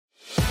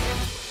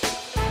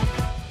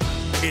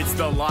It's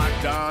the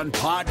Locked On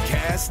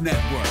Podcast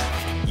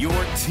Network, your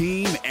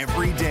team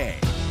every day.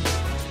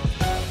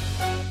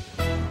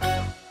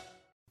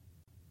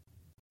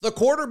 The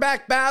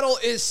quarterback battle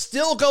is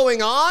still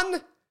going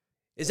on.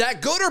 Is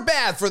that good or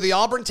bad for the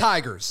Auburn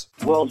Tigers?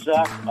 Well,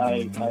 Zach,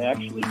 I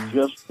actually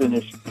just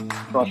finished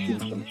crushing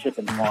some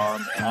chicken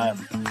farm,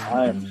 and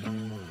I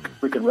am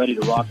freaking ready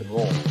to rock and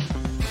roll.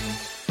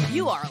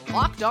 You are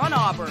Locked On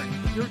Auburn,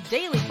 your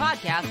daily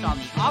podcast on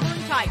the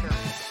Auburn Tigers.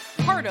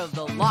 Part of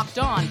the Locked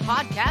On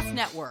Podcast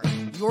Network,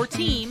 your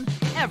team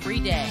every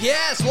day.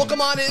 Yes, welcome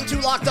on into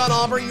Locked On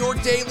Auburn, your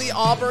daily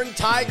Auburn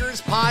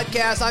Tigers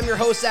podcast. I'm your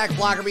host, Zach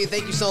Blackerby, and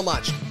thank you so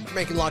much for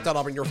making Locked On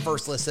Auburn your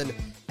first listen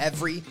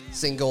every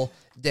single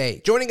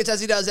day. Joining us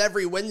as he does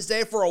every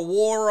Wednesday for a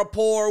War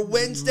Rapport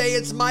Wednesday,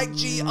 it's Mike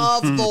G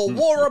of the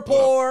War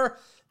Rapport.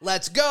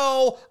 Let's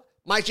go.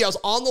 Mike G, I was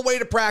on the way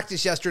to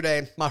practice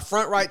yesterday. My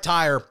front right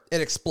tire,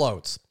 it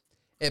explodes.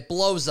 It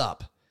blows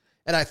up.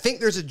 And I think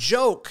there's a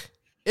joke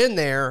in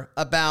there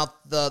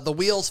about the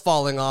wheels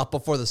falling off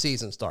before the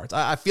season starts.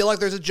 I feel like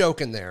there's a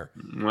joke in there,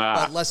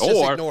 but let's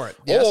just ignore it.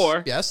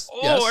 Yes,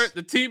 or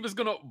the team is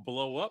going to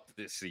blow up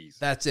this season.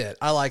 That's it.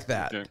 I like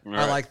that. Okay.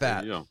 I like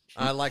that.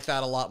 I like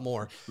that a lot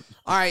more.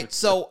 All right,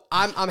 so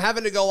I'm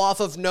having to go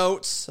off of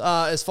notes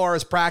as far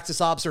as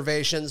practice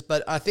observations,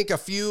 but I think a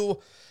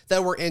few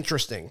that were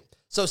interesting.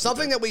 So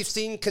something that we've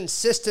seen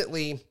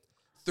consistently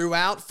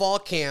throughout fall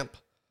camp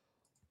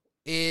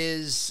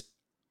is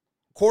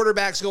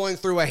quarterbacks going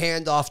through a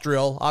handoff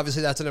drill.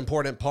 Obviously, that's an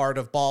important part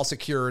of ball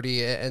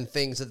security and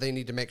things that they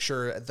need to make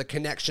sure the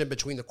connection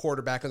between the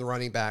quarterback and the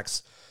running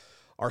backs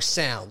are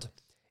sound.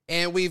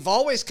 And we've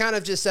always kind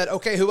of just said,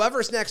 okay,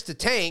 whoever's next to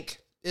Tank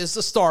is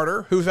the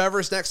starter.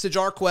 Whoever's next to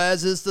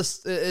Jarquez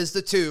is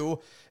the 2,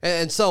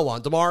 and so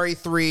on. Damari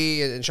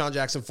 3 and Sean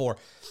Jackson 4.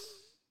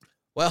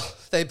 Well,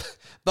 they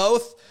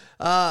both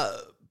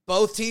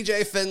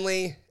TJ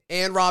Finley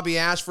and Robbie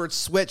Ashford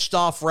switched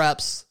off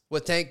reps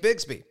with Tank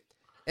Bigsby.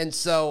 And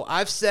so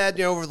I've said,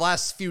 over the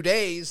last few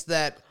days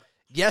that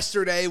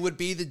yesterday would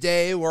be the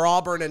day where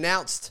Auburn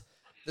announced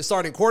the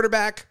starting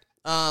quarterback.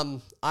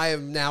 I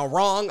am now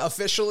wrong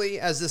officially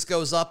as this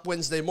goes up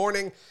Wednesday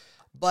morning,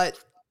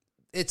 but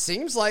it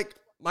seems like,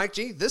 Mike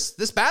G, this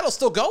battle's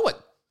still going.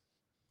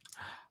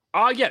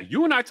 Yeah,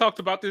 you and I talked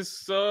about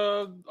this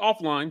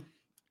offline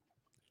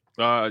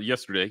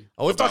yesterday.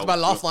 Oh, we've talked about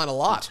it offline a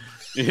lot.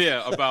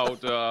 Yeah,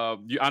 about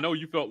I know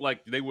you felt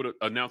like they would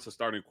announce a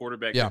starting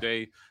quarterback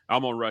today.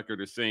 I'm on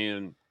record as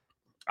saying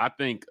I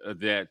think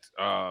that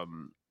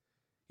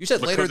you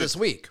said later this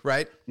week,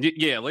 right?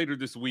 Yeah, later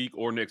this week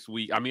or next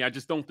week. I mean, I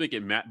just don't think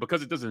it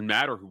because it doesn't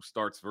matter who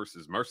starts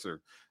versus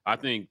Mercer. I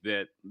think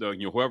that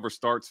whoever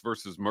starts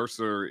versus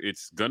Mercer,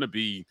 it's gonna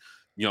be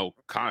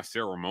kind of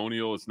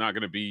ceremonial. It's not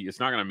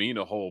gonna mean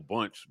a whole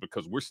bunch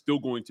because we're still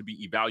going to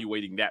be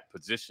evaluating that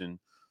position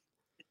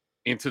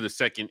into the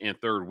second and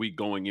third week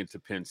going into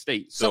Penn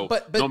State. So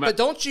but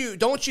don't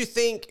you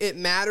think it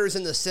matters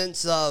in the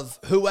sense of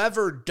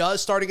whoever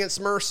does start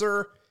against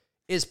Mercer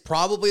is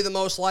probably the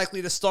most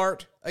likely to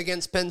start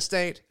against Penn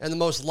State and the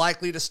most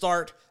likely to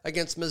start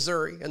against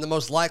Missouri and the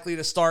most likely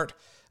to start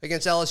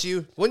against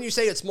LSU? Wouldn't you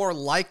say it's more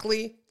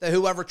likely that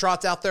whoever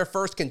trots out there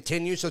first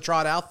continues to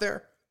trot out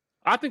there?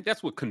 I think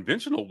that's what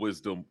conventional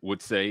wisdom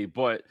would say,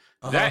 but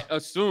that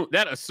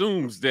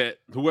assumes that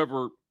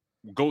whoever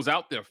goes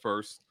out there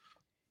first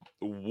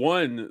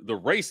won the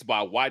race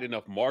by a wide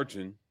enough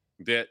margin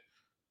that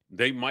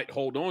they might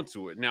hold on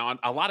to it. Now,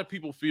 a lot of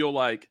people feel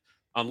like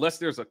unless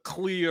there's a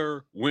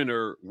clear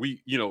winner,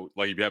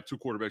 like if you have 2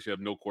 quarterbacks, you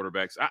have no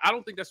quarterbacks. I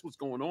don't think that's what's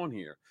going on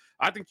here.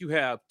 I think you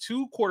have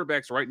 2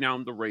 quarterbacks right now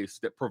in the race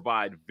that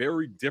provide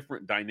very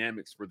different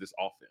dynamics for this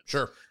offense.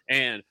 Sure.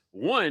 And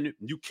one,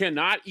 you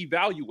cannot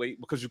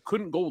evaluate because you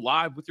couldn't go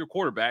live with your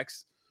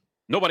quarterbacks.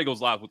 Nobody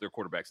goes live with their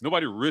quarterbacks.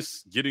 Nobody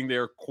risks getting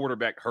their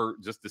quarterback hurt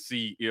just to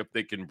see if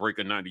they can break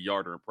a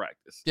 90-yarder in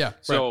practice. Yeah.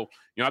 So,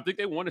 I think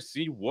they want to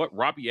see what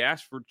Robbie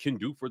Ashford can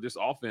do for this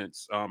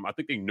offense. I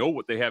think they know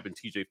what they have in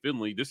TJ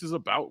Finley. This is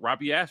about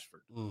Robbie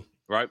Ashford,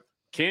 right?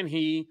 Can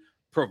he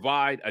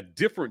provide a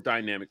different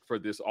dynamic for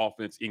this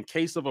offense in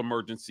case of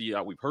emergency?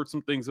 We've heard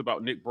some things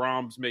about Nick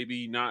Brahms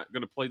maybe not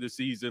going to play this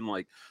season.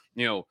 Like,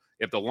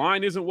 if the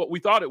line isn't what we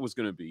thought it was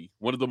going to be,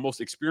 one of the most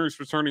experienced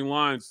returning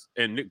lines,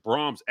 and Nick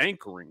Brahms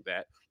anchoring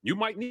that, you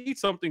might need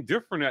something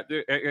different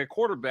at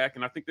quarterback,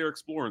 and I think they're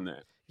exploring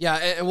that. Yeah,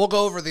 and we'll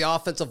go over the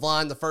offensive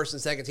line, the first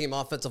and second team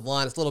offensive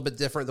line. It's a little bit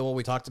different than what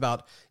we talked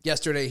about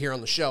yesterday here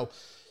on the show.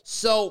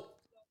 So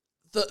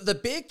the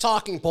big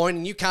talking point,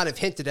 and you kind of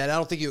hinted at it, I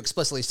don't think you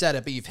explicitly said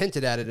it, but you've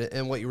hinted at it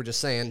in what you were just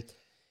saying,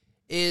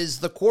 is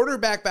the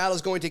quarterback battle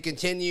is going to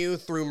continue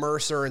through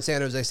Mercer and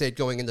San Jose State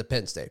going into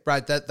Penn State,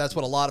 right? That's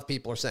what a lot of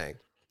people are saying.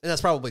 And that's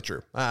probably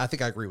true. I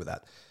think I agree with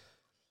that.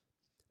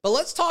 But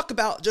let's talk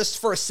about, just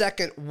for a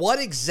second, what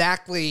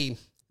exactly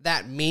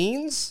that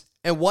means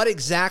and what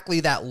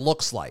exactly that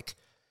looks like.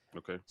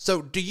 Okay.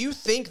 So do you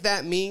think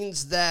that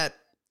means that,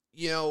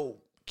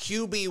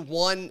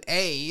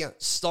 QB1A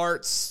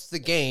starts the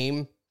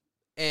game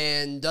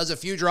and does a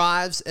few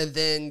drives, and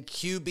then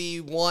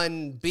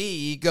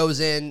QB1B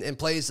goes in and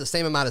plays the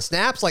same amount of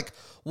snaps? Like,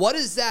 what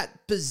is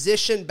that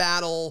position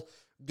battle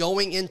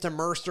going into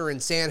Mercer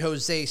and San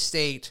Jose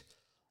State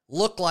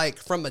look like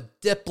from a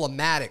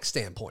diplomatic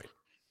standpoint?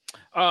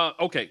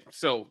 Okay,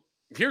 so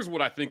here's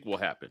what I think will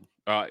happen.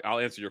 I'll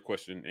answer your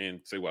question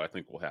and say what I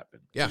think will happen.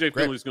 Yeah, TJ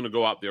Finley's going to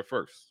go out there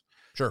first.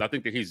 Sure. I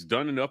think that he's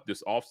done enough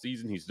this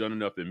offseason. He's done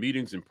enough in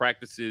meetings and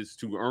practices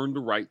to earn the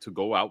right to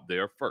go out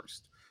there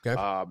first. Okay.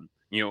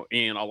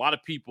 And a lot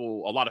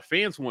of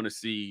fans want to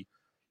see,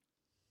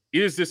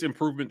 is this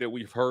improvement that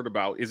we've heard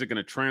about, is it going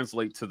to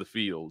translate to the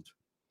field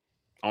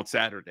on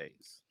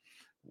Saturdays?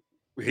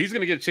 He's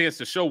going to get a chance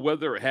to show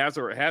whether it has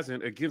or it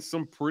hasn't against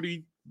some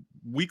pretty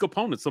weak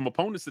opponents, some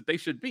opponents that they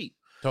should beat.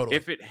 Totally.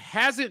 If it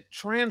hasn't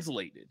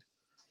translated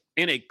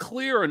in a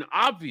clear and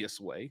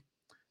obvious way,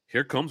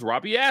 here comes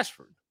Robbie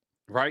Ashford,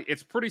 right?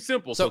 It's pretty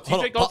simple. So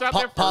TJ goes out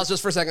there first. Pause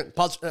just for a second.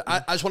 Pause. I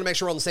just want to make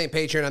sure we're on the same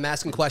page here, and I'm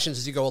asking questions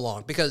as you go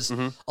along, because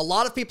a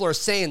lot of people are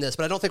saying this,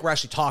 but I don't think we're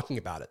actually talking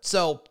about it.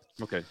 So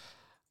okay,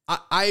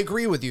 I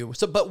agree with you.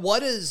 So, but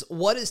what is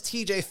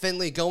TJ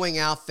Finley going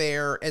out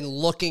there and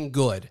looking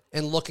good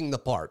and looking the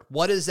part?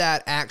 What does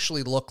that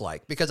actually look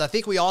like? Because I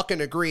think we all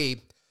can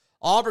agree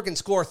Auburn can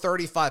score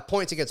 35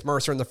 points against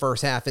Mercer in the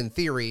first half in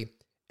theory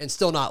and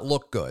still not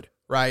look good,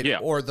 right? Yeah.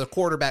 Or the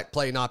quarterback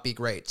play not be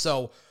great.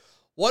 So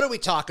what are we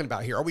talking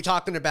about here? Are we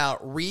talking about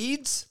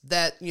reads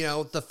that,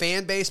 the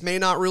fan base may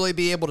not really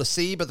be able to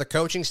see, but the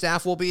coaching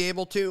staff will be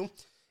able to?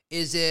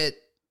 Is it,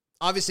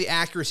 obviously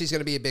accuracy is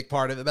going to be a big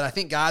part of it, but I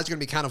think guys are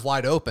going to be kind of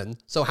wide open.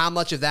 So how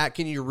much of that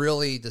can you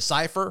really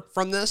decipher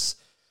from this?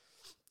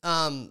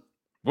 Guys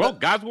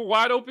were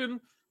wide open.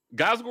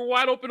 Guys were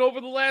wide open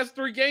over the last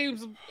 3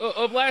 games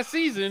of last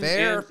season,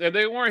 and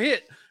they weren't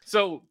hit.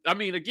 So, I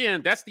mean,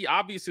 again, that's the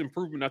obvious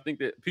improvement I think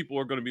that people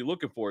are going to be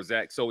looking for,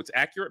 Zach. So it's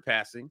accurate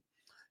passing.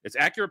 It's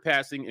accurate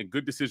passing and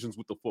good decisions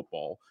with the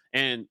football.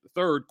 And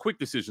third, quick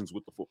decisions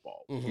with the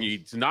football.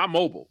 He's not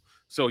mobile.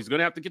 So he's going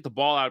to have to get the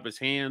ball out of his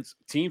hands.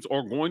 Teams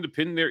are going to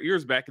pin their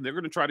ears back, and they're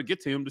going to try to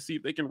get to him to see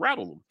if they can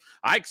rattle him.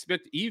 I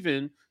expect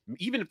even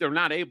if they're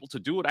not able to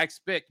do it, I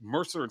expect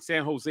Mercer and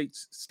San Jose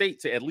State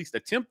to at least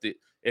attempt it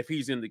if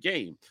he's in the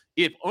game.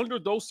 If under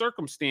those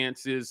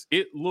circumstances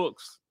it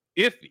looks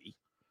iffy,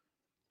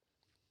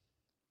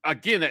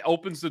 again, that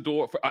opens the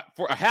door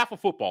for a half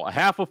of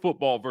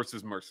football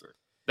versus Mercer.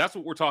 That's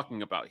what we're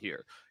talking about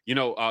here.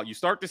 You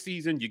start the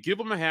season, you give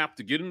them a half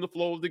to get in the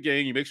flow of the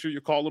game. You make sure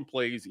you're calling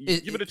plays. You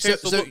give it a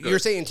chance to look good. So you're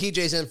saying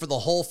TJ's in for the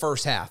whole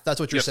first half.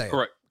 That's what you're saying.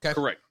 Correct. Okay.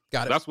 Correct.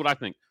 Got it. That's what I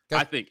think.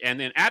 Okay. And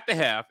then at the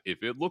half,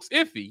 if it looks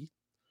iffy,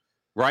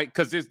 right?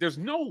 Because there's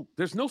no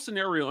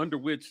scenario under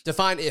which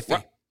define iffy.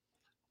 Right,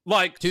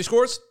 like 2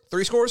 scores,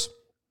 3 scores.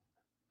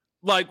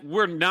 Like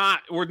we're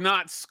not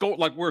score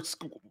like we're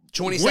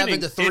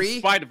 27-3 in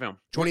spite of him.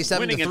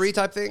 27-3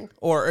 type thing,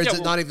 or is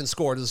it not even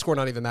scored? Does the score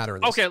not even matter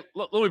in this? Okay,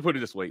 let me put it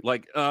this way: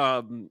 like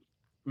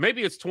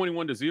maybe it's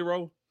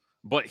 21-0,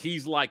 but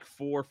he's like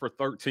 4 for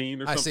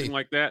 13 or something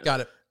like that.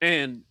 Got it.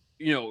 And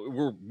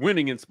we're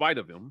winning in spite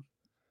of him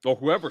or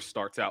whoever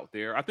starts out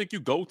there. I think you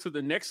go to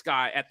the next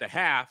guy at the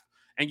half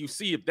and you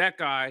see if that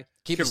guy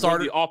can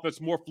run the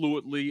offense more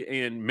fluidly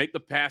and make the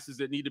passes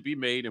that need to be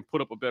made and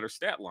put up a better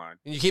stat line.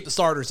 And you keep the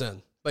starters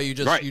in, but you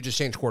just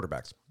change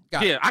quarterbacks.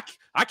 Got it.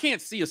 I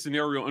can't see a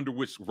scenario under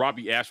which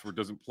Robbie Ashford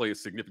doesn't play a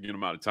significant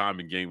amount of time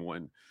in game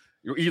one.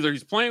 Either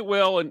he's playing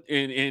well and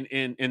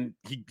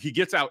he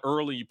gets out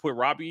early, you put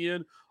Robbie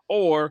in,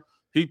 or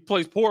he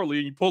plays poorly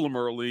and you pull him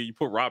early, you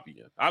put Robbie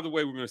in. Either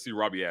way, we're going to see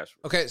Robbie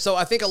Ashford. Okay, so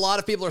I think a lot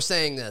of people are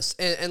saying this,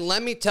 and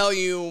let me tell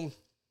you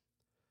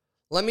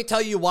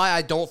why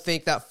I don't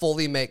think that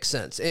fully makes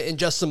sense in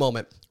just a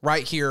moment,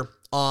 right here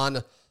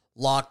on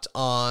Locked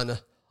on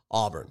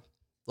Auburn.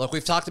 Look,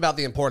 we've talked about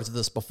the importance of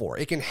this before.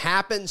 It can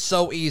happen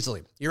so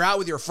easily. You're out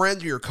with your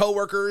friends or your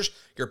coworkers,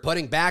 you're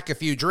putting back a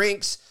few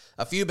drinks,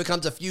 a few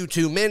becomes a few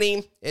too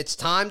many. It's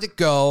time to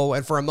go,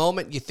 and for a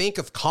moment, you think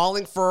of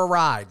calling for a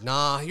ride.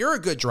 Nah, you're a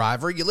good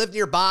driver. You live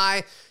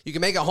nearby. You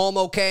can make it home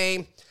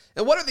okay.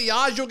 And what are the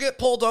odds you'll get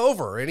pulled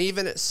over? And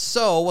even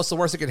so, what's the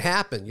worst that could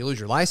happen? You lose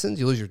your license,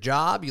 you lose your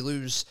job, you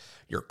lose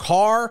your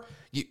car,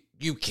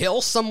 you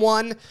kill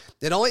someone.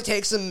 It only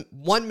takes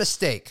one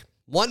mistake,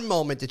 one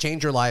moment to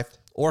change your life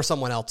or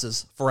someone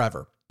else's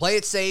forever. Play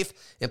it safe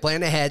and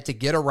plan ahead to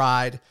get a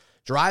ride,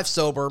 drive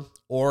sober,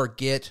 or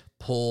get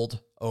pulled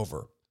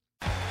over.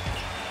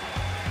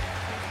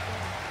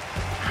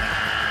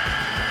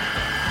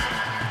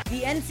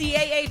 The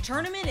NCAA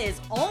tournament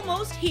is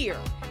almost here,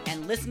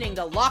 and listening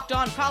to Locked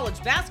On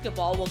College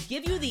Basketball will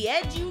give you the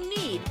edge you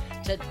need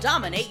to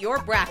dominate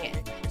your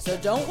bracket. So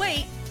don't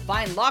wait.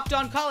 Find Locked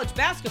On College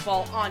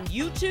Basketball on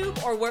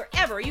YouTube or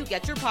wherever you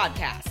get your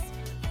podcasts.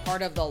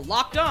 Part of the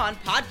Locked On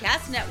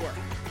Podcast Network.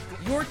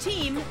 Your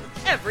team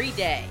every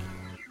day.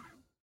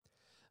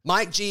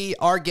 Mike G,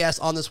 our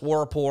guest on this War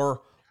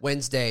Rapport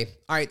Wednesday.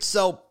 All right,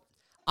 so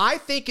I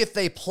think if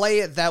they play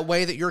it that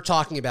way that you're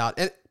talking about,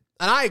 and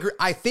I agree,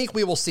 I think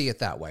we will see it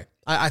that way.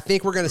 I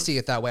think we're going to see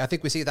it that way. I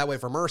think we see it that way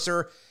for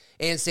Mercer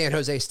and San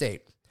Jose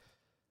State.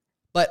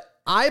 But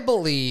I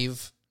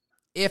believe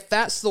if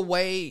that's the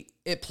way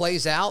it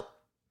plays out,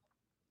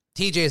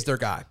 TJ is their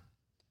guy.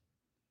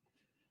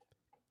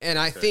 And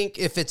I think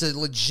if it's a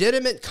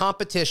legitimate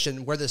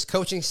competition where this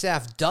coaching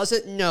staff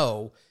doesn't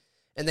know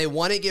and they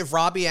want to give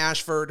Robbie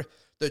Ashford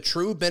the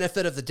true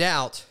benefit of the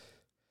doubt,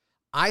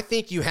 I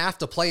think you have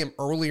to play him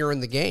earlier in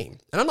the game.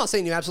 And I'm not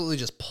saying you absolutely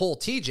just pull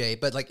TJ,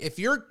 but like if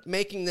you're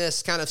making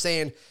this kind of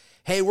saying,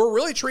 hey, we're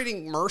really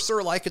treating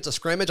Mercer like it's a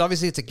scrimmage.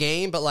 Obviously, it's a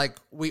game, but like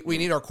we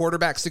need our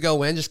quarterbacks to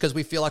go in just because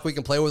we feel like we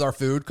can play with our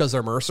food because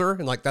they're Mercer.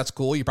 And like, that's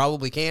cool. You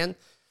probably can.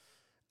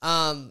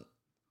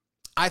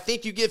 I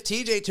think you give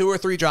TJ 2 or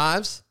 3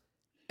 drives,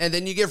 and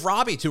then you give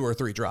Robbie 2 or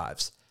 3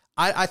 drives.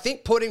 I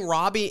think putting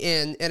Robbie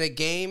in a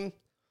game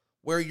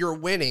where you're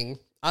winning,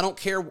 I don't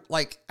care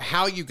like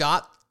how you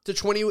got to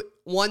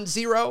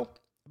 21-0,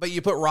 but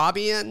you put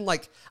Robbie in,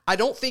 like, I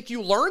don't think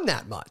you learn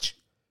that much.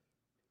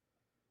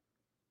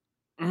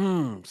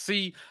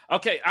 See,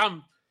 okay,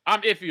 I'm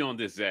iffy on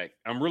this, Zach.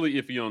 I'm really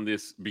iffy on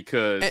this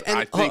because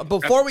I think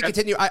before we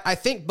continue, I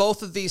think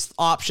both of these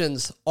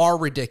options are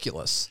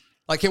ridiculous.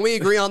 Like, can we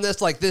agree on this?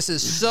 Like, this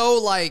is so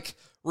like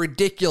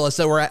ridiculous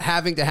that we're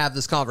having to have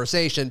this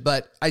conversation,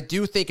 but I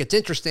do think it's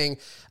interesting.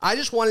 I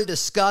just want to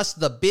discuss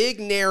the big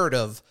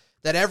narrative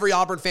that every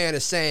Auburn fan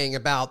is saying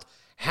about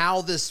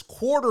how this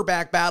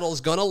quarterback battle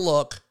is going to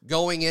look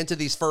going into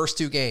these first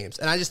 2 games.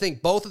 And I just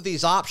think both of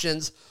these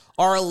options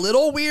are a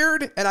little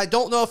weird, and I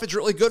don't know if it's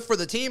really good for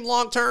the team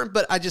long-term,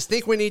 but I just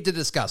think we need to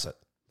discuss it.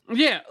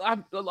 Yeah,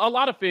 a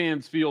lot of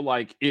fans feel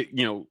like it,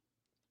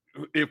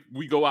 if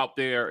we go out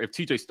there, if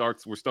TJ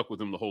starts, we're stuck with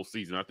him the whole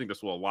season. I think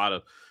that's what a lot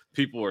of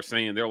people are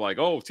saying. They're like,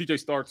 oh, if TJ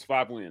starts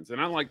 5 wins.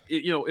 And I'm like,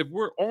 if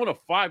we're on a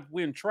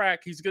 5-win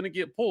track, he's going to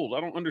get pulled. I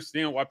don't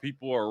understand why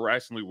people are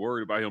irrationally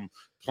worried about him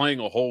playing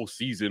a whole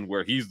season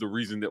where he's the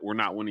reason that we're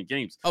not winning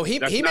games. Oh, he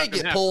may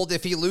get pulled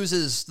if he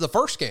loses the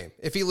first game.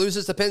 If he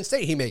loses to Penn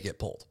State, he may get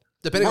pulled,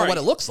 depending on what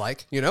it looks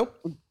like,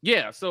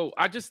 Yeah, so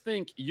I just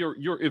think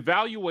you're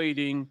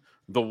evaluating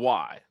the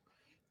why.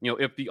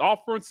 If the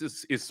offense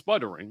is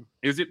sputtering,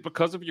 is it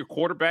because of your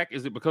quarterback?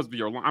 Is it because of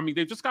your line? I mean,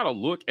 they've just got to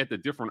look at the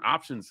different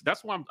options.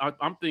 That's why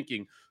I'm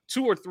thinking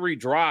 2 or 3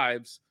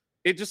 drives.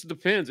 It just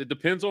depends. It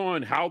depends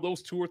on how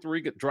those 2 or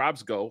 3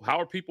 drives go. How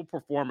are people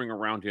performing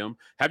around him?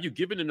 Have you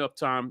given enough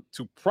time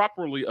to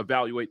properly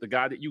evaluate the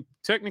guy that you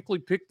technically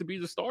picked to be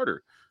the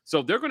starter?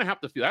 So they're going to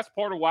have to feel that's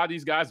part of why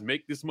these guys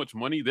make this much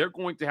money. They're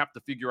going to have to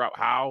figure out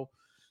how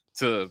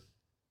to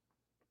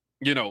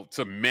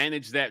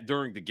manage that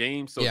during the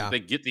game so that they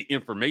get the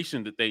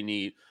information that they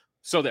need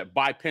so that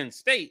by Penn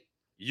State,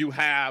 you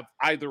have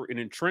either an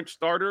entrenched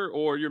starter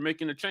or you're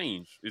making a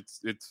change.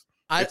 It's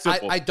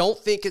simple. I don't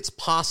think it's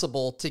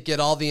possible to get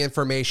all the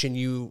information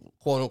you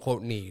quote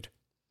unquote need.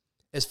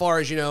 As far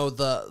as,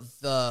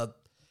 the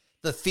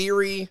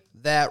theory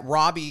that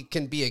Robbie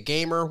can be a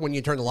gamer when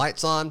you turn the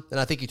lights on, and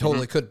I think he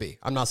totally could be.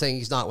 I'm not saying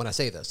he's not when I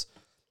say this.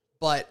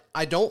 But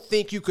I don't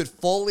think you could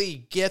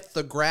fully get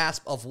the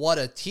grasp of what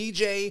a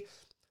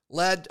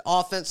TJ-led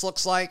offense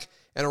looks like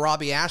and a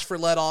Robbie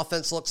Ashford-led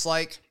offense looks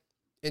like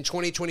in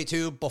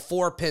 2022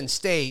 before Penn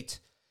State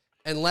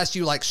unless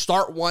you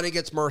start one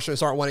against Mercer and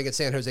start one against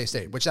San Jose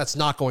State, which that's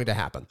not going to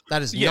happen.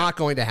 That is not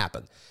going to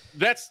happen.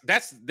 That's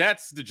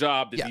the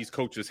job that these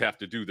coaches have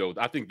to do, though.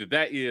 I think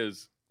that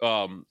is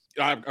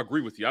I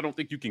agree with you. I don't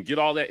think you can get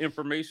all that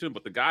information,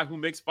 but the guy who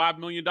makes $5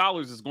 million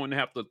is going to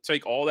have to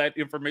take all that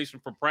information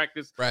from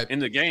practice in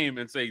the game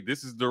and say,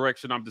 this is the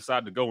direction I'm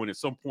decided to go. And at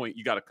some point,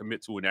 you got to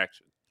commit to an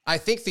action. I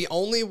think the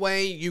only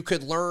way you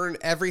could learn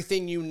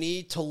everything you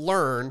need to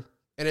learn,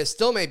 and it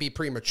still may be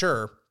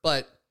premature,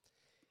 but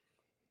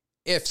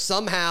if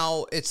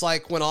somehow it's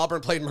like when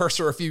Auburn played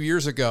Mercer a few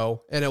years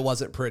ago and it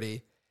wasn't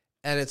pretty,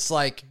 and it's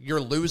like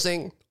you're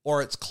losing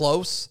or it's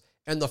close,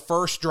 and the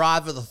first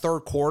drive of the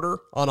third quarter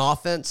on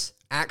offense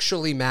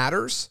actually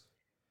matters,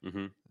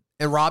 and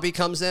Robbie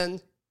comes in,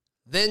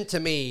 then to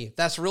me,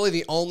 that's really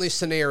the only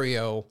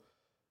scenario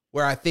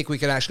where I think we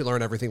can actually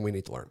learn everything we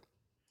need to learn.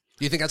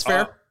 Do you think that's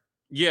fair?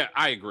 Yeah,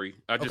 I agree.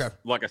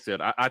 Like I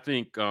said, I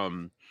think,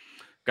 guys,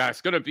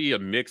 it's going to be a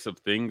mix of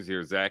things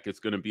here, Zach. It's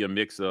going to be a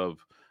mix of,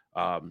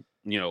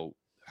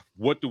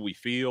 what do we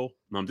feel?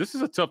 This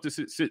is a tough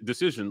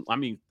decision. I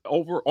mean,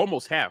 over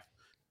almost half,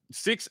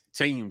 6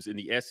 teams in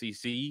the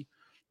SEC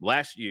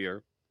last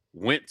year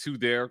went to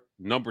their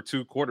number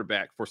 2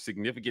 quarterback for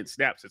significant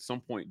snaps at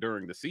some point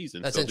during the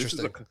season. That's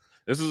interesting.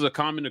 This is a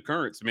common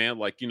occurrence, man.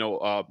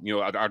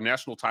 Our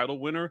national title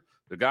winner,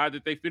 the guy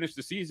that they finished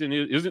the season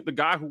isn't the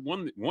guy who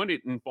won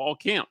it in fall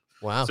camp.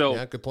 Wow. So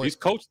yeah, good point.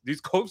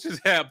 These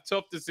coaches have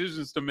tough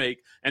decisions to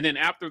make. And then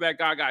after that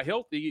guy got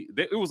healthy,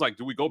 it was like,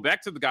 do we go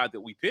back to the guy that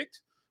we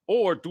picked?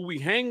 Or do we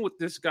hang with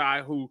this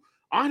guy who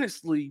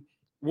honestly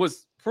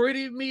was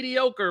pretty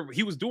mediocre?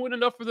 He was doing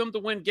enough for them to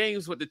win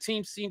games, but the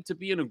team seemed to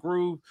be in a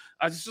groove.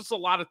 It's just a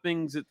lot of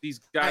things that these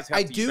guys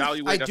have to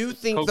evaluate. I do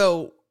think,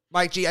 though,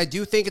 Mike G, I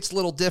do think it's a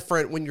little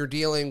different when you're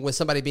dealing with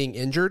somebody being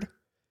injured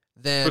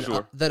than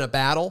a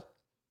battle.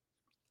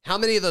 How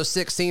many of those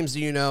 6 teams do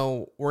you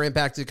know were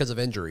impacted because of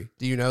injury?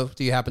 Do you know?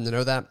 Do you happen to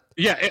know that?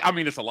 Yeah, I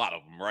mean, it's a lot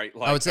of them, right?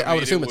 Like, I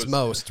would assume it's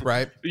most,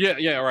 right?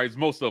 Yeah, right. It's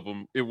most of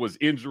them. It was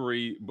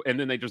injury, and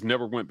then they just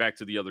never went back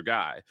to the other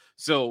guy.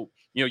 So,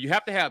 you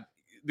have to have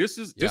this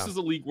is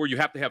a league where you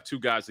have to have two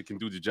guys that can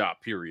do the job,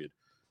 period.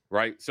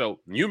 Right? So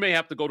you may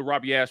have to go to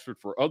Robbie Ashford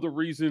for other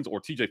reasons,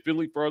 or TJ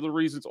Finley for other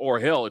reasons, or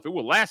hell, if it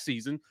were last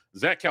season,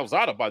 Zach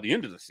Calzada by the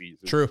end of the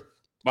season. True.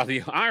 By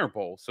the Iron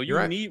Bowl. So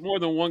you need more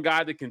than one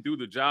guy that can do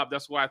the job.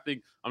 That's why I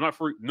think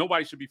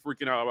nobody should be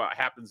freaking out about what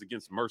happens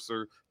against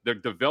Mercer. They're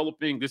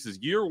developing. This is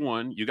year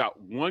one. You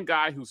got one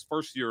guy who's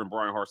first year in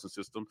Brian Harsin's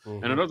system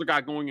and another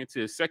guy going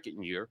into his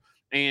second year.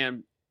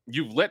 And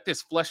you've let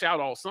this flesh out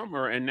all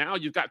summer. And now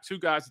you've got two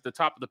guys at the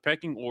top of the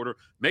pecking order.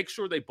 Make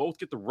sure they both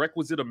get the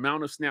requisite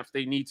amount of snaps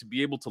they need to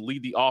be able to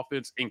lead the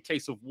offense in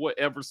case of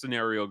whatever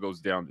scenario goes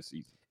down this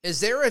season. Is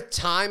there a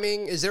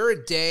timing? Is there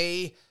a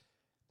day,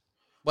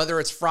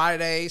 whether it's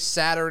Friday,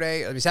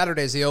 Saturday? I mean,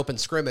 Saturday is the open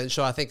scrimmage,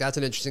 so I think that's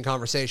an interesting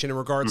conversation in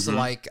regards to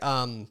like,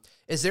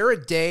 is there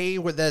a day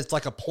where there's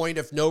like a point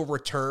of no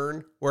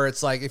return, where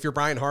it's like if you're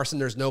Brian Harsin,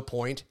 there's no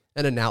point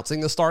in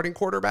announcing the starting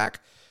quarterback?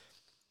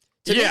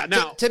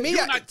 To me,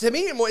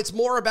 it's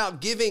more about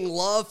giving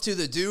love to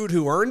the dude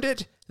who earned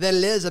it than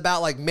it is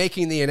about like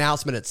making the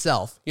announcement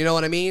itself. You know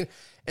what I mean?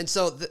 And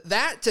so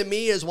that to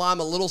me is why I'm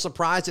a little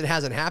surprised it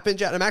hasn't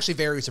happened yet. I'm actually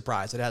very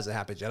surprised it hasn't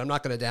happened yet. I'm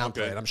not going to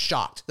downplay it. I'm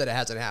shocked that it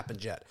hasn't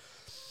happened yet.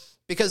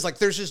 Because like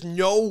there's just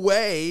no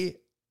way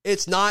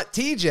it's not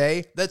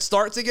TJ that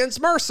starts against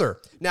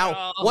Mercer.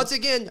 Now, once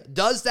again,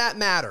 does that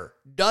matter?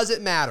 Does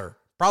it matter?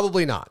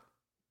 Probably not.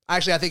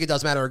 Actually, I think it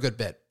does matter a good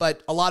bit,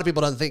 but a lot of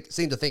people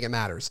seem to think it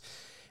matters.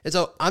 And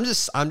so I'm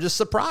just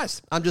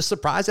surprised. I'm just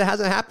surprised it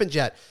hasn't happened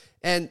yet.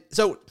 And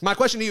so my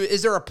question to you,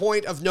 is there a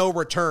point of no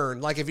return?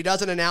 Like if he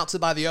doesn't announce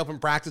it by the open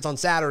practice on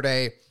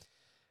Saturday,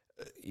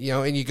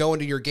 and you go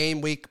into your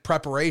game week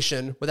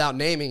preparation without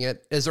naming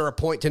it, is there a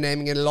point to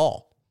naming it at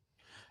all?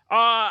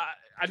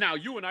 Now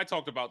you and I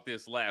talked about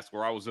this last,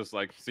 where I was just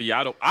like, see,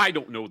 I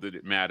don't know that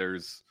it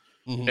matters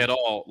at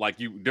all. Like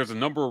there's a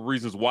number of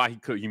reasons why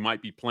he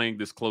might be playing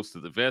this close to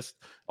the vest.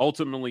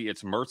 Ultimately,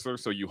 it's Mercer,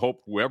 so you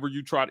hope whoever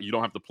you you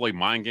don't have to play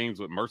mind games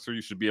with Mercer.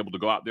 You should be able to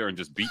go out there and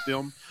just beat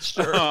them.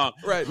 Sure,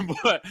 right.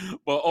 But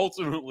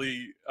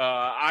ultimately,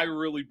 I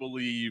really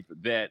believe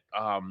that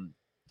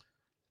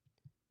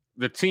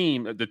the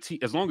team,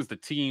 as long as the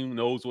team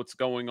knows what's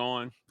going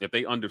on, if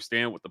they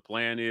understand what the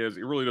plan is,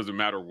 it really doesn't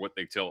matter what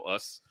they tell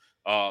us.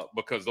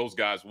 Because those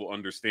guys will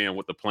understand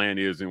what the plan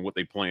is and what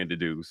they plan to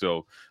do.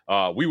 So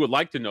we would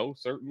like to know,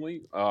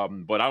 certainly,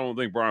 but I don't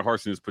think Brian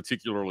Harsin is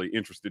particularly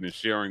interested in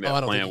sharing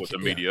that plan with the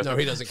media. No,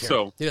 he doesn't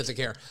care. He doesn't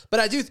care.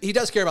 But he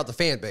does care about the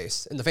fan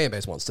base, and the fan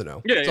base wants to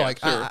know. Sure.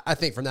 I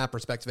think from that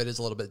perspective, it is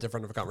a little bit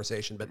different of a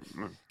conversation. But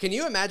can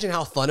you imagine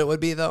how fun it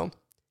would be, though,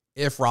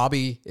 if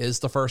Robbie is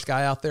the first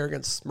guy out there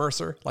against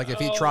Mercer? Like if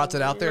he trots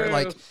it out there,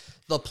 like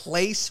the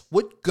place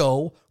would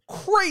go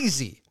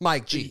crazy,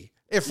 Mike G.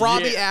 If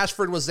Robbie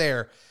Ashford was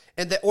there,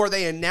 or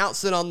they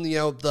announced it on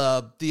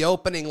the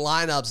opening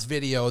lineups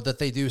video that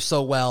they do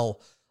so well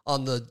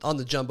on the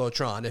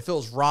Jumbotron, if it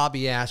was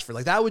Robbie Ashford,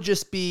 like that would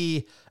just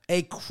be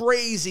a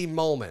crazy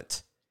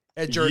moment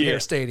at Jordan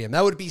Hare Stadium.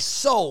 That would be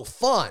so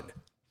fun.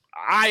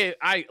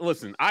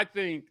 Listen, I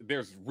think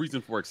there's reason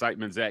for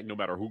excitement, Zach, no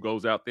matter who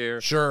goes out there.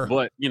 Sure.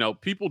 But,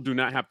 people do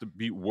not have to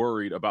be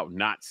worried about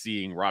not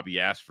seeing Robbie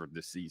Ashford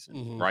this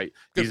season, right?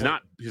 He's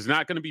not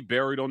going to be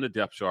buried on the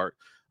depth chart.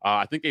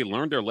 I think they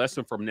learned their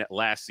lesson from that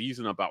last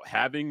season about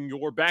having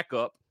your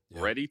backup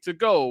ready to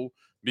go,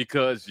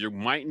 because you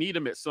might need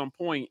him at some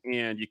point,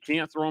 and you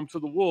can't throw him to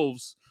the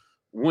wolves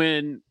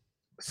when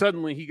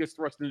suddenly he gets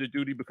thrust into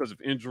duty because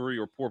of injury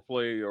or poor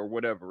play or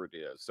whatever it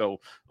is. So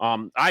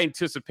I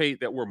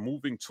anticipate that we're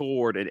moving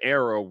toward an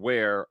era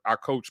where our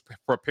coach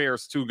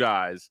prepares two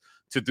guys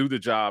to do the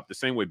job the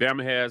same way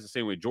Bama has, the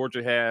same way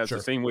Georgia has, the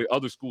same way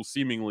other schools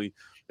seemingly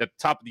at the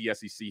top of the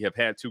SEC have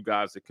had two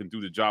guys that can do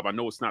the job. I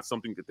know it's not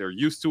something that they're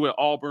used to at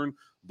Auburn,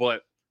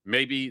 but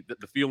maybe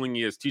the feeling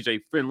is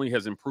TJ Finley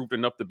has improved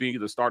enough to be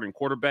the starting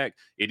quarterback.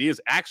 It is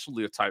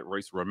actually a tight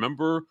race.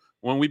 Remember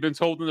when we've been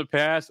told in the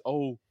past,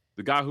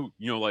 the guy who,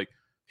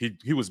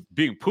 he was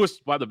being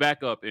pushed by the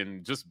backup,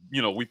 and just,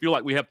 we feel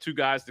like we have two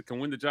guys that can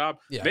win the job.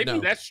 Yeah, maybe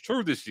that's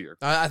true this year.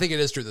 I think it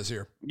is true this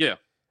year. Yeah.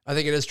 I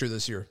think it is true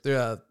this year.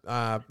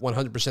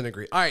 100%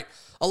 agree. All right.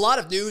 A lot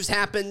of news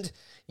happened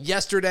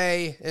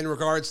yesterday in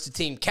regards to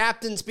team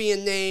captains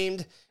being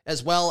named,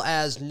 as well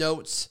as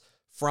notes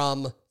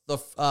from the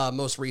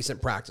most recent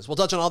practice. We'll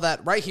touch on all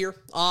that right here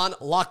on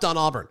Locked on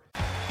Auburn.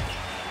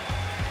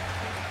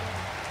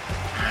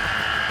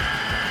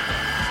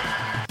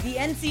 The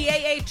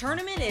NCAA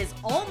tournament is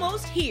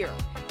almost here,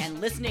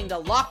 and listening to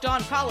Locked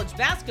on College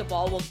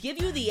Basketball will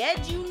give you the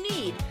edge you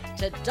need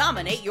to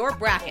dominate your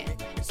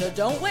bracket. So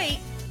don't wait.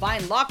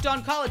 Find Locked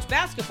on College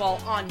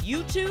Basketball on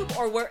YouTube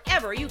or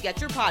wherever you get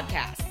your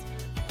podcasts.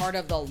 Part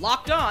of the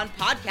Locked on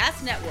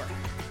Podcast Network.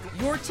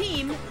 Your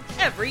team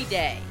every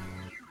day.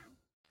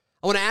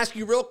 I want to ask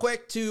you real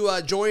quick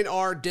to join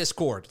our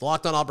Discord. The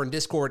Locked On Auburn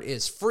Discord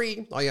is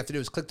free. All you have to do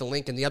is click the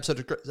link in the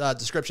episode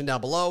description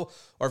down below,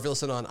 or if you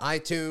listen on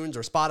iTunes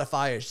or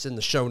Spotify, it's in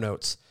the show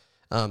notes.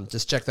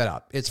 Just check that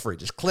out. It's free.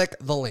 Just click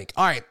the link.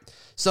 All right.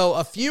 So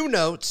a few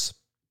notes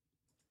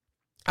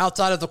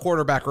outside of the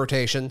quarterback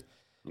rotation.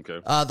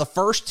 Okay. The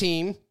first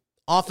team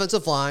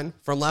offensive line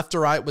from left to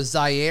right was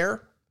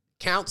Zaire,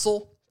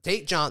 Council,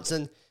 Tate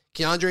Johnson,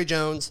 Keandre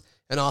Jones,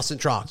 and Austin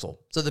Troxell.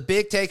 So the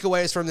big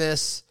takeaways from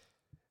this,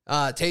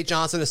 Tate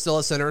Johnson is still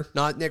a center,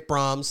 not Nick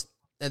Brahms.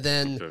 And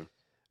then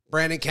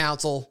Brandon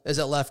Council is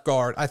at left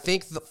guard. I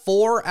think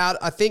four out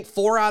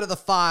of the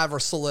 5 are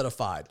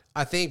solidified.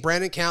 I think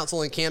Brandon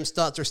Council and Cam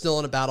Stutz are still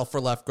in a battle for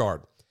left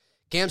guard.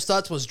 Cam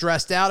Stutz was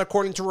dressed out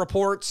according to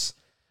reports,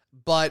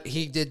 but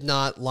he did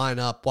not line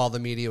up while the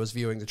media was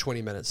viewing the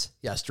 20 minutes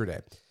yesterday.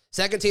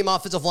 Second team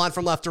offensive line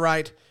from left to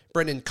right,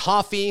 Brendan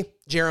Coffey,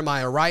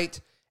 Jeremiah Wright,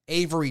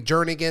 Avery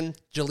Jernigan,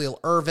 Jaleel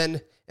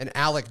Irvin, and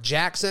Alec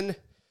Jackson.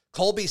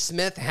 Colby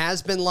Smith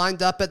has been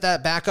lined up at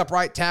that backup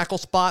right tackle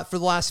spot for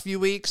the last few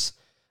weeks.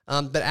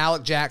 But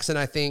Alec Jackson,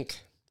 I think,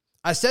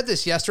 I said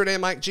this yesterday,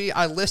 Mike G.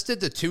 I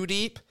listed the 2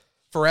 deep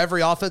for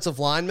every offensive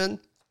lineman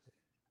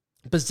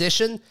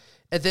position.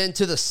 And then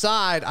to the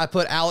side, I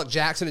put Alec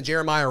Jackson and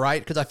Jeremiah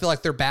Wright because I feel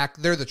like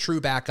they're the true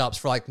backups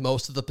for like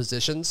most of the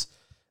positions.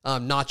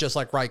 Not just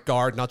like right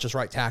guard, not just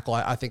right tackle.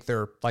 I think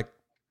they're like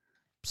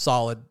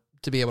solid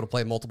to be able to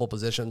play multiple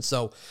positions.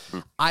 So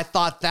I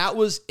thought that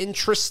was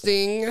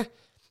interesting.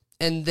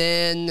 And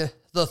then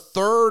the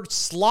third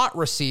slot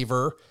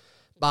receiver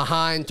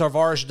behind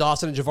Tarvarish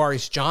Dawson and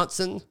Javarius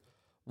Johnson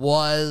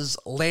was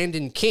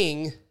Landon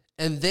King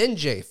and then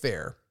Jay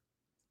Fair.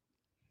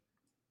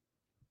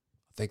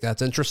 I think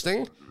that's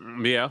interesting.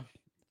 Yeah.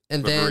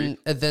 And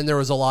then there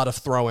was a lot of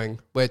throwing,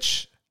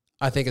 which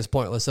I think is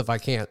pointless if I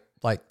can't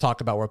like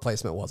talk about where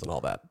placement was and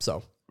all that.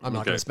 So I'm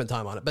not going to spend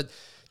time on it. But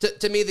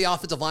to me, the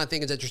offensive line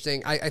thing is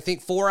interesting. I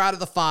think 4 out of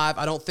the 5.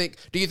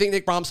 Do you think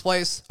Nick Brahms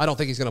plays? I don't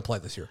think he's going to play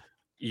this year.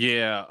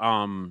 Yeah.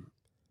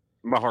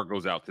 My heart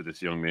goes out to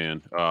this young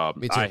man.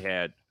 Me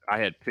too. I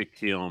had picked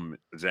him,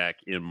 Zach,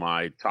 in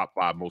my top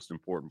 5 most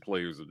important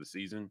players of the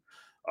season.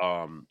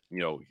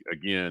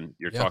 Again,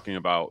 you're talking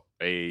about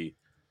a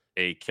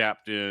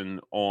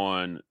captain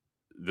on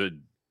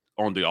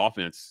the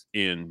offense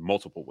in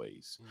multiple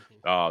ways.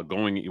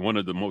 Going one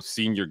of the most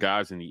senior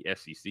guys in the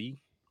SEC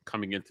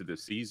coming into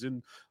this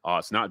season.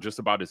 It's not just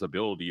about his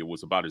ability. It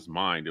was about his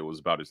mind. It was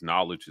about his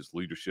knowledge, his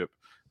leadership.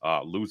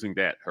 Losing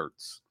that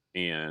hurts.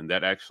 And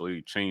that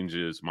actually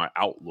changes my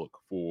outlook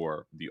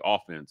for the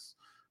offense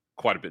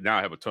quite a bit. Now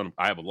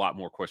I have a lot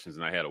more questions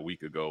than I had a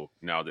week ago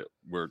now that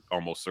we're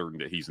almost certain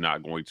that he's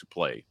not going to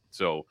play.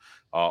 So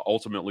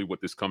ultimately what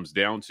this comes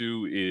down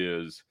to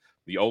is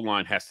the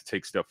O-line has to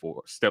take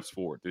steps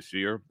forward this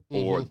year,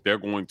 or they're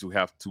going to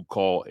have to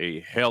call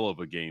a hell of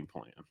a game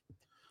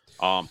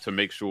plan to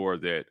make sure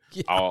that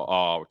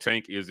our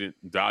tank isn't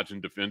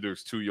dodging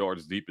defenders 2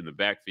 yards deep in the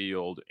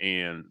backfield,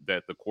 and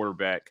that the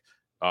quarterback,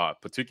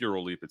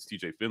 particularly if it's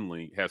TJ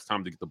Finley, has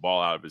time to get the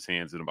ball out of his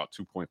hands in about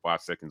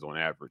 2.5 seconds on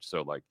average.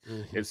 So like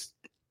it's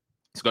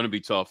going to be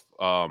tough,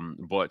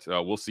 but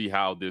we'll see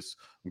how this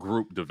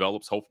group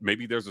develops.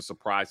 Maybe there's a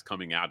surprise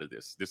coming out of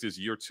this. This is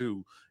year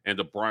 2 and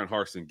the Brian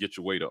Harsin Get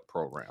Your Weight Up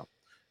program,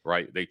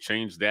 right? They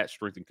changed that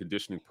strength and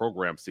conditioning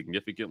program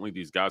significantly.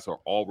 These guys are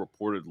all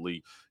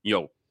reportedly,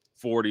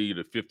 40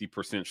 to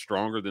 50%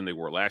 stronger than they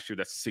were last year.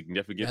 That's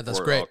significant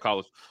for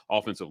college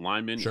offensive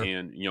linemen. Sure.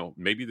 And,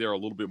 maybe they're a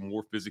little bit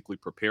more physically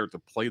prepared to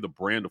play the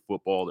brand of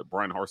football that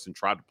Brian Harsin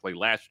tried to play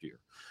last year.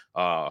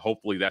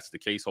 Hopefully that's the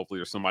case. Hopefully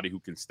there's somebody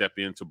who can step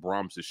into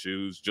Brahms'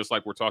 shoes, just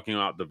like we're talking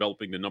about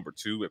developing the number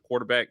 2 at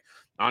quarterback.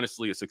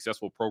 Honestly, a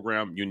successful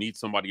program, you need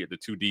somebody at the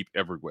 2 deep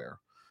everywhere,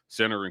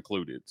 center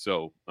included.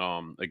 So,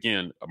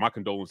 again, my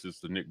condolences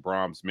to Nick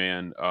Brahms,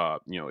 man.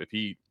 If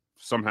he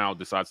somehow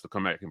decides to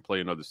come back and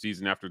play another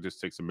season after this,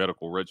 takes a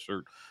medical red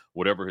shirt,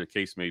 whatever the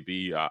case may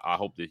be, I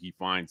hope that he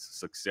finds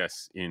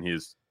success in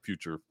his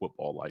future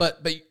football life.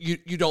 But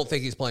you don't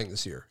think he's playing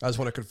this year? I just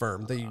want to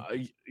confirm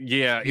that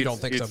you don't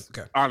think so.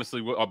 Okay.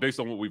 Honestly, based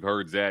on what we've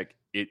heard, Zach,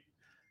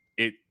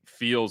 it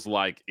feels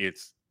like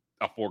it's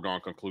a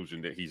foregone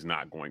conclusion that he's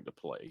not going to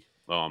play.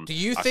 Do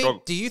you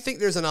think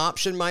there's an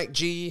option, Mike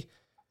G?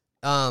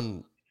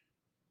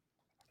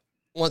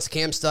 Once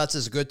Cam Stutz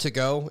is good to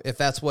go, if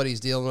that's what he's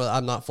dealing with,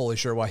 I'm not fully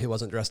sure why he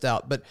wasn't dressed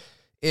out. But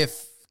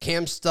if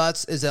Cam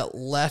Stutz is at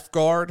left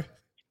guard,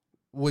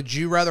 would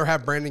you rather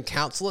have Brandon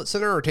Council at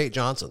center or Tate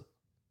Johnson?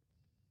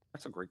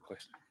 That's a great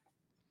question.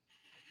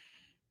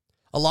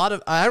 I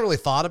haven't really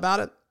thought about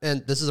it,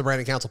 and this is a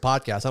Brandon Council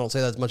podcast. I don't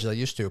say that as much as I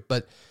used to,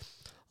 but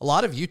a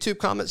lot of YouTube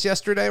comments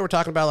yesterday were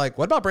talking about like,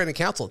 what about Brandon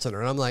Council at center?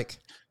 And I'm like,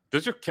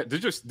 does your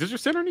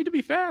center need to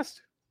be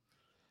fast?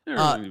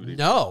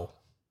 No.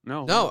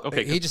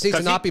 Okay. He just needs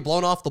to not be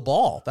blown off the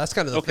ball. That's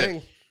kind of the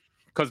thing.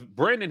 Because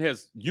Brandon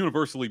has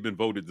universally been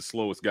voted the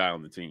slowest guy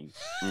on the team.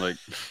 Like,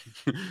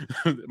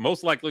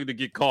 most likely to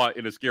get caught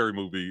in a scary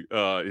movie.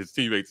 His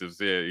teammates have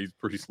said he's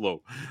pretty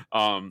slow.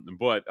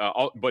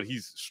 But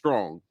he's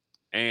strong.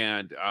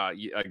 And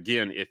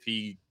again, if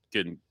he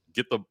can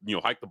get the,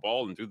 hike the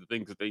ball and do the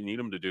things that they need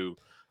him to do,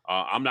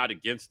 I'm not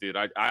against it.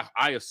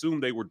 I assume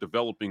they were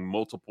developing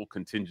multiple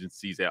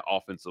contingencies at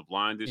offensive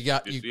line this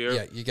year.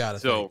 Yeah, you got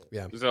it. So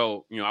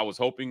I was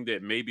hoping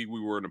that maybe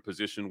we were in a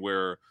position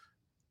where,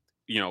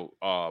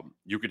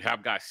 you could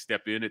have guys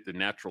step in at the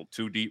natural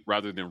 2 deep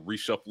rather than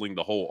reshuffling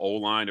the whole O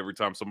line every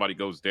time somebody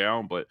goes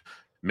down. But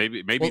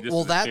maybe this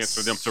is a chance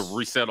for them to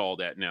reset all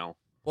that now.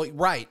 Well,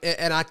 right.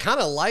 And I kind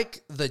of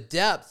like the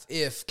depth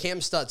if Cam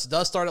Stutz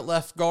does start at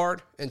left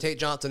guard and Tate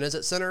Johnson is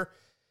at center,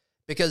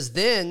 because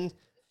then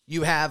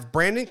you have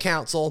Brandon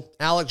Council,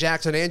 Alec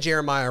Jackson, and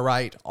Jeremiah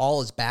Wright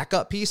all as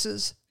backup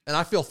pieces. And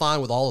I feel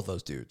fine with all of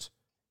those dudes.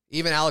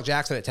 Even Alec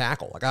Jackson at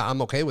tackle. Like,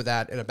 I'm okay with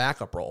that in a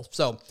backup role.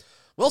 So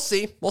we'll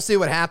see. We'll see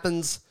what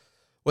happens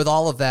with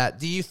all of that.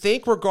 Do you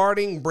think,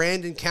 regarding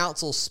Brandon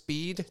Council's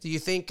speed, do you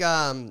think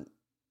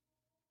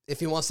if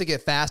he wants to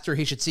get faster,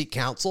 he should seek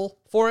counsel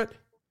for it?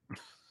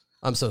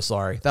 I'm so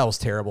sorry. That was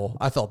terrible.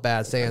 I felt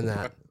bad saying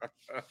that.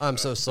 I'm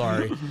so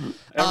sorry.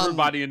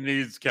 Everybody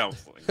needs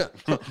counseling.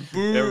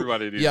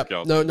 Everybody needs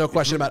counseling. No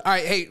question about it. All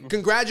right. Hey,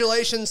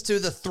 congratulations to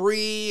the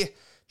 3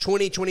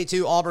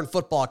 2022 Auburn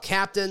football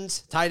captains: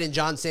 tight end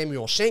John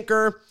Samuel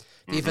Schenker,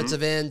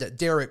 defensive end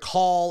Derek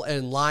Hall,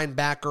 and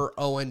linebacker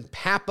Owen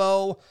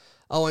Papo.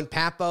 Owen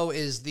Papo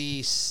is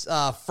the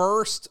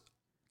first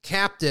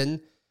captain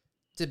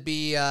to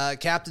be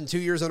captain 2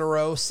 years in a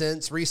row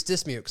since Reese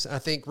Dismukes. I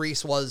think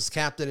Reese was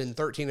captain in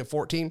 13 and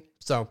 14.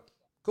 So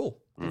cool.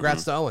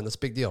 Congrats to Owen. That's a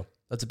big deal.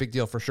 That's a big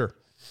deal for sure.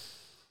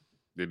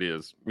 It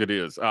is.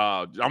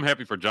 I'm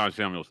happy for John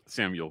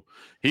Samuel.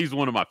 He's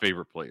one of my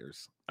favorite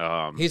players.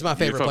 He's my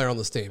favorite player on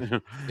this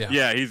team.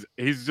 Yeah, he's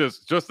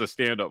just a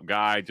stand-up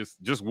guy.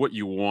 Just what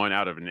you want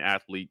out of an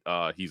athlete.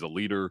 He's a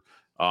leader.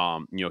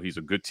 He's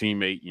a good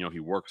teammate. He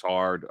works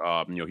hard.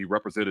 He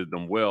represented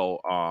them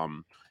well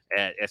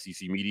at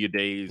SEC Media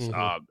Days.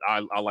 I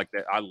like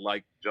that. I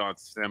like John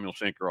Samuel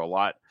Schenker a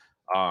lot.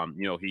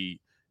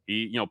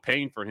 He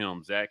paying for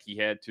him, Zach. He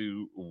had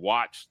to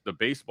watch the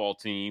baseball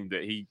team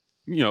that he,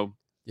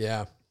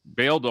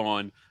 bailed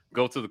on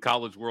go to the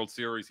College World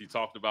Series. He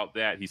talked about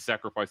that. He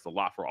sacrificed a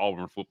lot for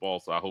Auburn football,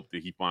 so I hope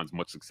that he finds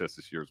much success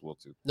this year as well,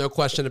 too. No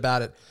question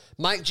about it.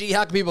 Mike G,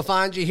 how can people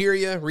find you, hear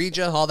you, read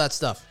you, all that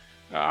stuff?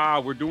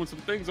 We're doing some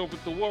things over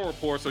at The War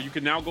Report, so you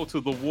can now go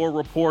to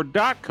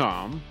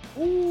thewarreport.com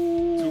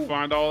to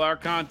find all our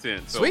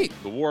content. So sweet.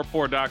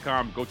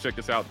 Thewarreport.com. Go check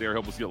us out there.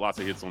 Help us get lots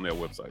of hits on their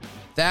website.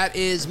 That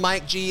is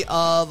Mike G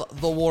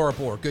of The War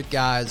Report. Good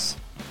guys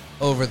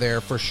over there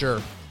for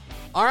sure.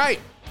 All right.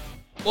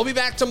 We'll be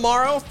back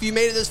tomorrow. If you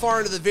made it this far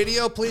into the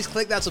video, please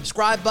click that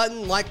subscribe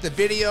button, like the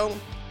video,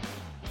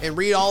 and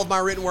read all of my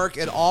written work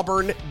at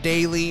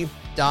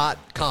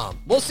auburndaily.com.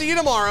 We'll see you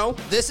tomorrow.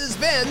 This has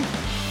been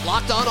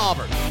Locked on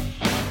Auburn.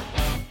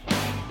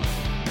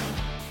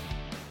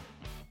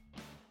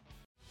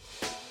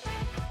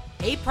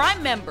 Hey,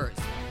 Prime members,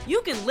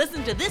 you can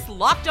listen to this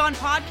Locked On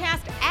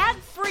podcast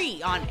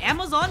ad-free on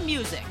Amazon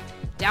Music.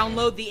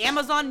 Download the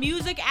Amazon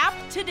Music app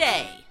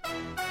today.